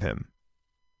better of him.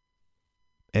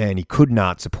 And he could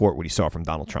not support what he saw from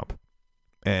Donald Trump.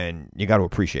 And you got to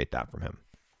appreciate that from him.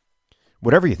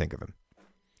 Whatever you think of him.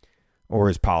 Or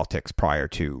his politics prior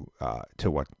to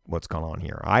what's gone on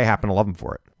here. I happen to love him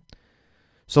for it.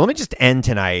 So let me just end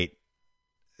tonight.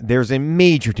 There's a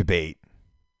major debate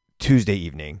Tuesday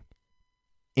evening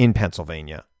in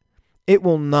Pennsylvania. It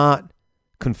will not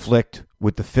conflict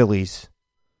with the Phillies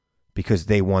because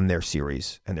they won their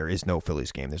series and there is no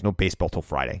Phillies game. There's no baseball till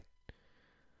Friday.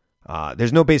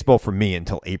 There's no baseball for me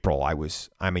until April.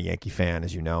 I'm a Yankee fan,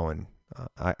 as you know, and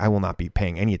I will not be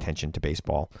paying any attention to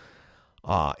baseball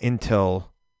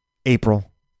until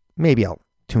April. Maybe I'll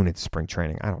tune into spring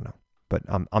training. I don't know, but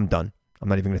I'm done. I'm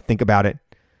not even going to think about it.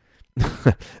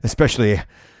 Especially,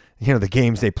 you know, the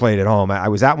games they played at home. I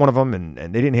was at one of them and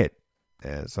they didn't hit.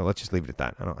 So let's just leave it at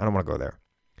that. I don't want to go there.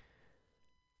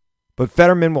 But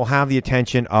Fetterman will have the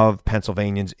attention of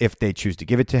Pennsylvanians if they choose to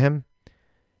give it to him.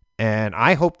 And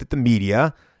I hope that the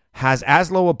media has as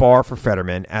low a bar for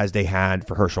Fetterman as they had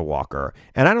for Herschel Walker.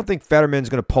 And I don't think Fetterman's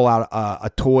going to pull out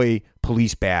a toy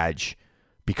police badge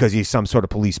because he's some sort of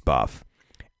police buff.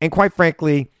 And quite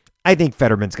frankly, I think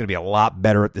Fetterman's going to be a lot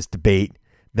better at this debate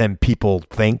than people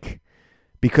think.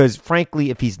 Because frankly,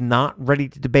 if he's not ready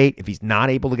to debate, if he's not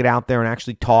able to get out there and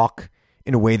actually talk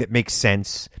in a way that makes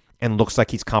sense and looks like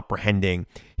he's comprehending,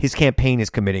 his campaign is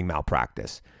committing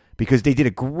malpractice. Because they did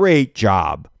a great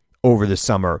job over the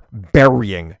summer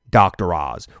burying Dr.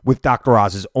 Oz with Dr.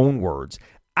 Oz's own words.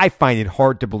 I find it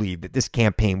hard to believe that this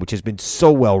campaign, which has been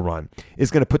so well run, is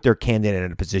going to put their candidate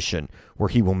in a position where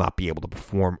he will not be able to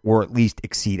perform or at least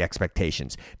exceed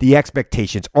expectations. The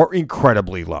expectations are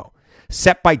incredibly low,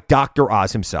 set by Dr.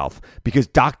 Oz himself, because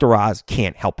Dr. Oz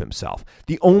can't help himself.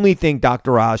 The only thing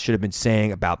Dr. Oz should have been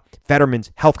saying about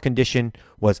Fetterman's health condition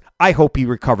was, I hope he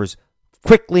recovers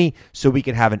quickly so we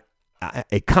can have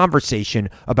a conversation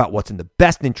about what's in the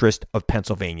best interest of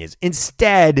Pennsylvanians.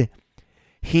 Instead,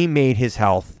 he made his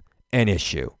health an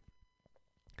issue.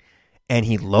 And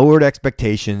he lowered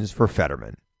expectations for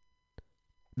Fetterman.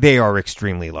 They are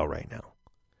extremely low right now.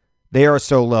 They are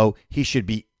so low, he should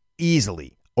be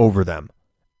easily over them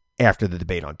after the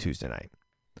debate on Tuesday night.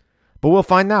 But we'll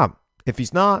find out. If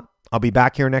he's not, I'll be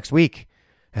back here next week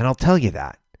And I'll tell you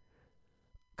that.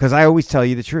 Because I always tell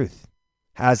you the truth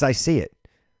as I see it.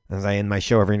 As I end my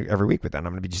show every week with that.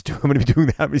 I'm going to be doing that. I'm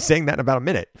going to be saying that in about a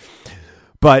minute.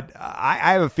 But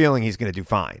I have a feeling he's going to do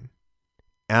fine.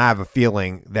 And I have a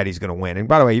feeling that he's going to win. And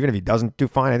by the way, even if he doesn't do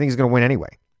fine, I think he's going to win anyway.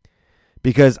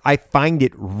 Because I find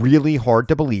it really hard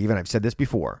to believe, and I've said this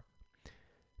before,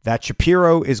 that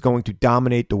Shapiro is going to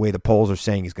dominate the way the polls are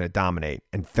saying he's going to dominate,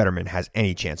 and Fetterman has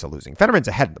any chance of losing. Fetterman's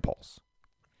ahead in the polls.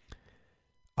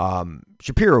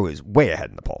 Shapiro is way ahead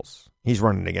in the polls. He's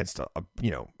running against a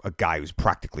guy who's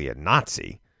practically a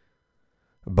Nazi,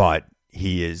 but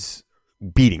he is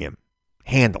beating him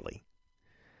handily.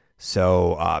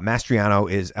 So Mastriano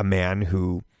is a man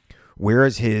who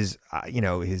wears his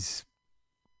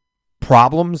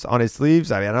problems on his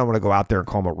sleeves. I mean, I don't want to go out there and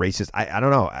call him a racist. I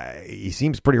don't know. He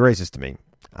seems pretty racist to me.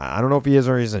 I don't know if he is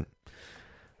or isn't.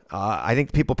 I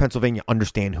think people in Pennsylvania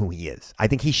understand who he is. I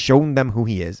think he's shown them who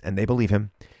he is, and they believe him,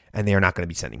 and they are not going to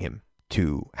be sending him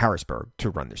to Harrisburg to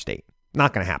run their state.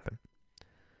 Not going to happen.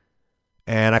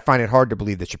 And I find it hard to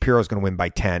believe that Shapiro is going to win by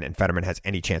 10 and Fetterman has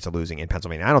any chance of losing in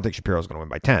Pennsylvania. I don't think Shapiro is going to win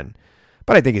by 10,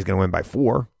 but I think he's going to win by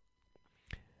 4.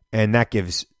 And that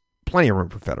gives plenty of room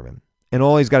for Fetterman. And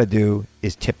all he's got to do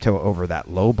is tiptoe over that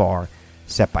low bar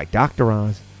set by Dr.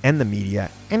 Oz and the media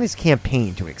and his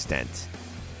campaign to an extent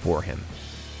for him.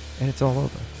 And it's all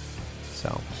over.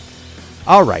 So,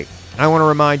 all right. I want to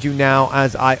remind you now,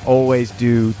 as I always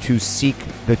do, to seek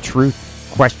the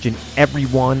truth, question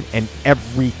everyone and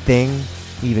everything,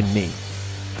 even me.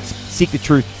 Seek the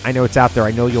truth. I know it's out there.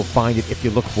 I know you'll find it if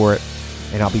you look for it.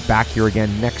 And I'll be back here again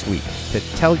next week to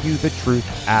tell you the truth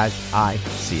as I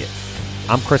see it.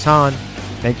 I'm Chris Hahn.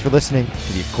 Thanks for listening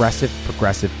to the Aggressive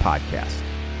Progressive Podcast.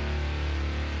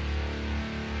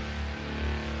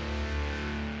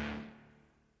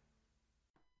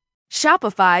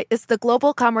 Shopify is the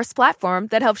global commerce platform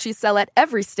that helps you sell at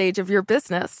every stage of your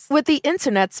business. With the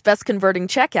internet's best converting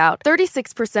checkout,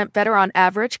 36% better on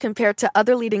average compared to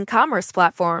other leading commerce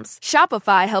platforms,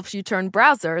 Shopify helps you turn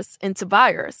browsers into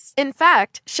buyers. In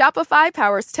fact, Shopify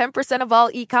powers 10% of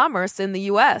all e-commerce in the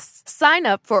U.S. Sign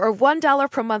up for a $1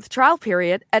 per month trial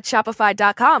period at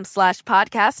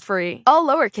shopify.com/podcastfree. All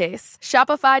lowercase,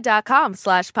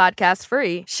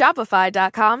 shopify.com/podcastfree,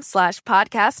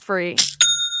 shopify.com/podcastfree.